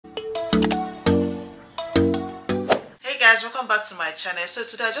guys, welcome back to my channel. So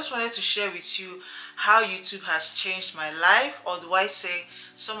today I just wanted to share with you how YouTube has changed my life, or do I say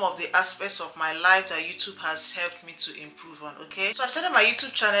some of the aspects of my life that YouTube has helped me to improve on. Okay, so I started my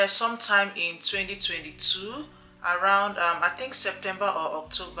YouTube channel sometime in 2022, around I think September or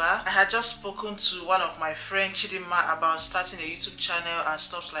October. I had just spoken to one of my friends, Chidima, about starting a YouTube channel and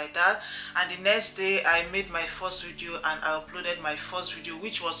stuff like that, and the next day I made my first video and I uploaded my first video,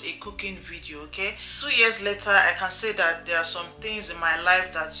 which was a cooking video. Okay, 2 years later I can say that there are some things in my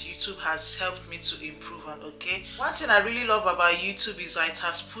life that YouTube has helped me to improve on. Okay, one thing I really love about YouTube is that it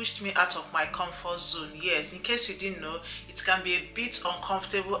has pushed me out of my comfort zone. Yes, in case you didn't know, it can be a bit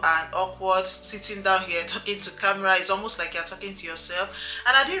uncomfortable and awkward sitting down here talking to camera. It's almost like you're talking to yourself,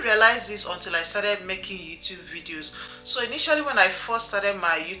 and I didn't realize this until I started making YouTube videos. So initially when I first started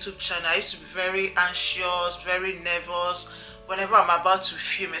my YouTube channel, I used to be very anxious, very nervous. Whenever I'm about to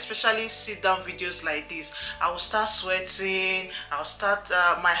film, especially sit down videos like this, I will start sweating, I'll start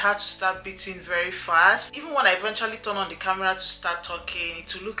my heart to start beating very fast. Even when I eventually turn on the camera to start talking,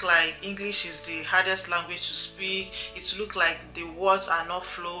 it will look like English is the hardest language to speak. It will look like the words are not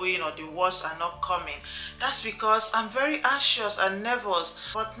flowing or the words are not coming. That's because I'm very anxious and nervous.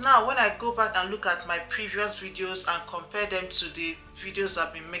 But now when I go back and look at my previous videos and compare them to the videos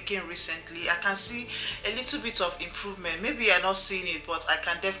I've been making recently, I can see a little bit of improvement. Maybe you're not seeing it, but I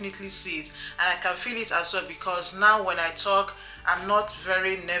can definitely see it, and I can feel it as well, because now when I talk, I'm not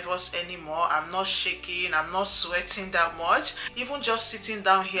very nervous anymore. I'm not shaking, I'm not sweating that much. Even just sitting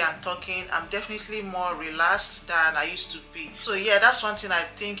down here and talking, I'm definitely more relaxed than I used to be. So yeah, that's one thing I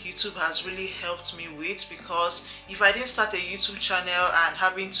think YouTube has really helped me with, because if I didn't start a YouTube channel and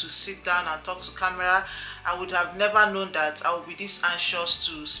having to sit down and talk to camera, I would have never known that I would be this anxious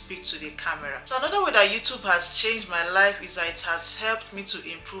to speak to the camera. So another way that YouTube has changed my life is that it has helped me to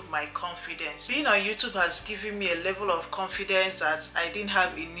improve my confidence. Being on YouTube has given me a level of confidence that I didn't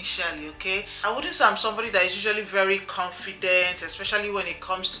have initially. Okay, I wouldn't say I'm somebody that is usually very confident, especially when it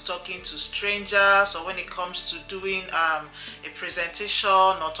comes to talking to strangers or when it comes to doing a presentation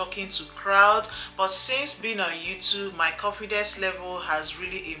or talking to crowd. But since being on YouTube, my confidence level has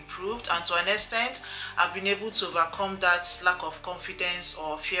really improved, and to an extent I've been able to overcome that lack of confidence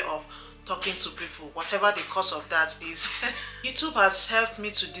or fear of talking to people, whatever the cause of that is. YouTube has helped me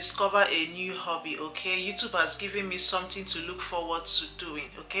to discover a new hobby. Okay, YouTube has given me something to look forward to doing.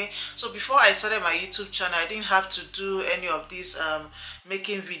 Okay, so before I started my YouTube channel, I didn't have to do any of these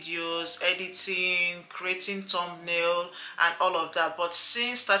making videos, editing, creating thumbnail and all of that. But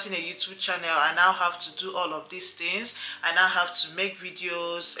since starting a YouTube channel, I now have to do all of these things. I now have to make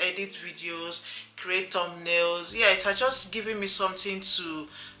videos, edit videos, create thumbnails. Yeah, it has just given me something to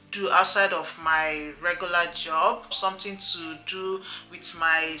do outside of my regular job, something to do with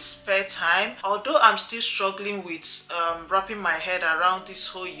my spare time. Although I'm still struggling with wrapping my head around this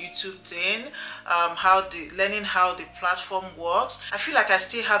whole YouTube thing, learning how the platform works, I feel like I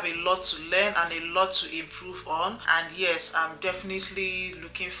still have a lot to learn and a lot to improve on. And yes, I'm definitely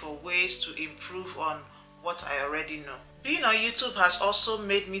looking for ways to improve on what I already know. Being on YouTube has also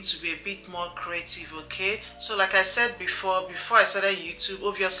made me to be a bit more creative. Okay, so like I said before I started YouTube,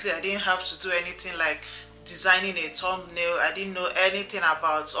 obviously I didn't have to do anything like designing a thumbnail. I didn't know anything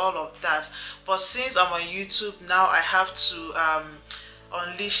about all of that. But since I'm on YouTube now, I have to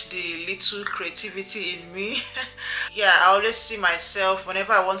unleash the little creativity in me. Yeah, I always see myself,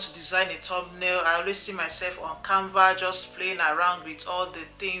 whenever I want to design a thumbnail, I always see myself on Canva just playing around with all the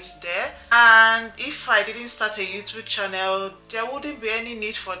things there. And if I didn't start a YouTube channel, there wouldn't be any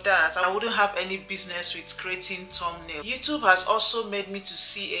need for that. I wouldn't have any business with creating thumbnails. YouTube has also made me to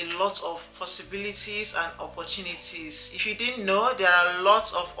see a lot of possibilities and opportunities. If you didn't know, there are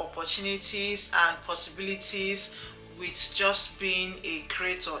lots of opportunities and possibilities with just being a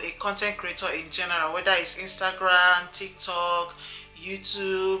creator, a content creator in general, whether it's Instagram, TikTok,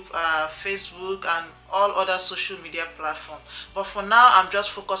 YouTube, Facebook and all other social media platforms. But for now, I'm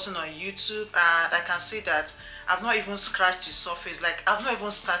just focusing on YouTube, and I can see that I've not even scratched the surface. Like, I've not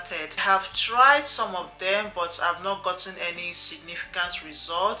even started. I have tried some of them, but I've not gotten any significant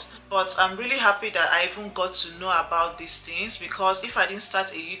results. But I'm really happy that I even got to know about these things, because if I didn't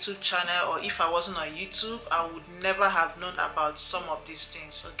start a YouTube channel, or if I wasn't on YouTube, I would never have known about some of these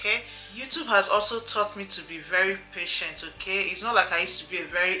things. Okay, YouTube has also taught me to be very patient. Okay, it's not like I used to be a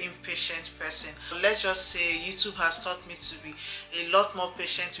very impatient person. Let's just say YouTube has taught me to be a lot more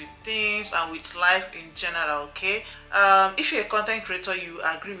patient with things and with life in general. Okay, if you're a content creator, you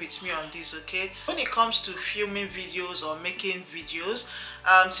agree with me on this. Okay, when it comes to filming videos or making videos,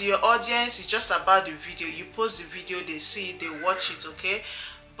 to your audience, it's just about the video. You post the video, they see it, they watch it. Okay,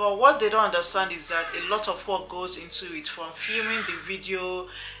 But what they don't understand is that a lot of work goes into it, from filming the video,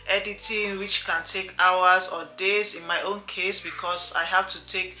 editing, which can take hours or days in my own case, because I have to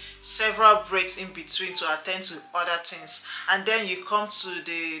take several breaks in between to attend to other things. And then you come to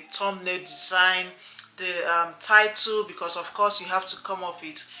the thumbnail design, the title, because of course you have to come up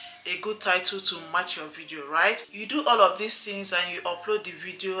with a good title to match your video, right? You do all of these things and you upload the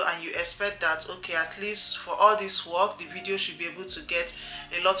video and you expect that, okay, at least for all this work the video should be able to get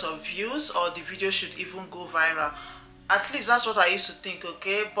a lot of views, or the video should even go viral. At least that's what I used to think,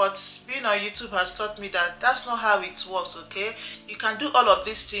 okay? But being on YouTube has taught me that that's not how it works, okay? You can do all of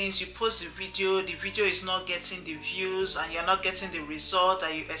these things, you post the video is not getting the views and you're not getting the result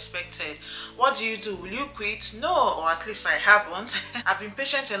that you expected. What do? Will you quit? No, or at least I haven't. I've been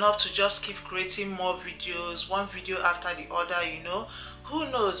patient enough to just keep creating more videos, one video after the other, you know. Who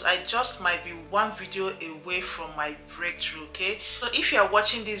knows, I just might be one video away from my breakthrough, okay? So if you are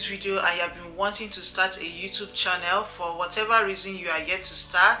watching this video and you have been wanting to start a YouTube channel, for whatever reason you are yet to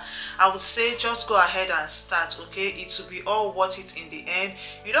start, I would say just go ahead and start, okay? It will be all worth it in the end.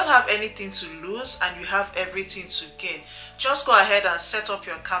 You don't have anything to lose and you have everything to gain. Just go ahead and set up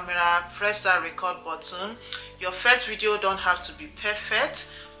your camera, press that record button. Your first video don't have to be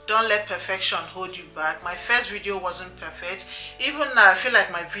perfect. Don't let perfection hold you back. My first video wasn't perfect. Even now I feel like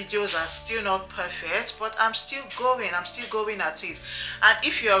my videos are still not perfect, but I'm still going at it. And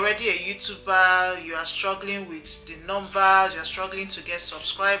if you're already a YouTuber, you are struggling with the numbers, you're struggling to get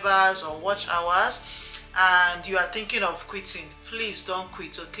subscribers or watch hours, and you are thinking of quitting, please don't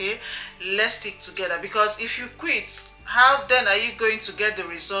quit, okay? Let's stick together, because if you quit, how then are you going to get the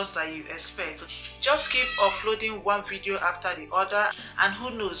results that you expect? Just keep uploading one video after the other, and who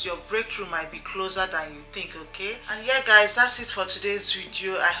knows, your breakthrough might be closer than you think, okay? And yeah guys, that's it for today's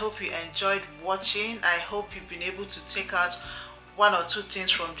video. I hope you enjoyed watching. I hope you've been able to take out one or two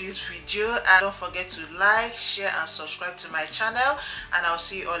things from this video, and don't forget to like, share and subscribe to my channel, and I'll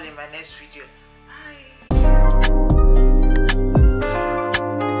see you all in my next video. Bye.